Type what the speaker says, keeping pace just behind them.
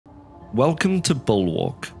Welcome to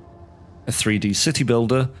Bulwark, a 3D city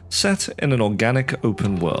builder set in an organic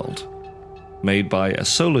open world, made by a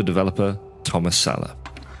solo developer, Thomas Saller.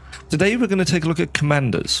 Today we're going to take a look at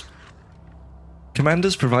commanders.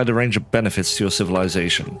 Commanders provide a range of benefits to your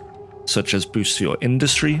civilization, such as boosts to your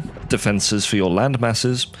industry, defenses for your land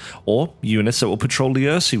masses, or units that will patrol the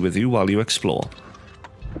Ursee with you while you explore.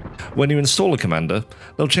 When you install a commander,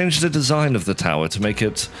 they'll change the design of the tower to make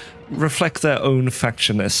it reflect their own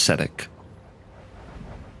faction aesthetic.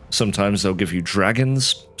 Sometimes they'll give you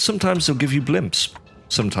dragons, sometimes they'll give you blimps,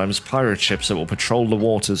 sometimes pirate ships that will patrol the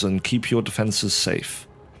waters and keep your defenses safe.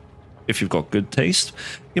 If you've got good taste,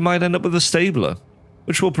 you might end up with a stabler,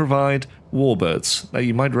 which will provide warbirds that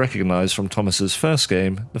you might recognize from Thomas's first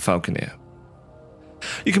game, the Falconeer.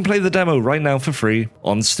 You can play the demo right now for free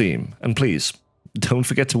on Steam, and please, don't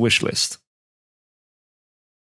forget to wishlist.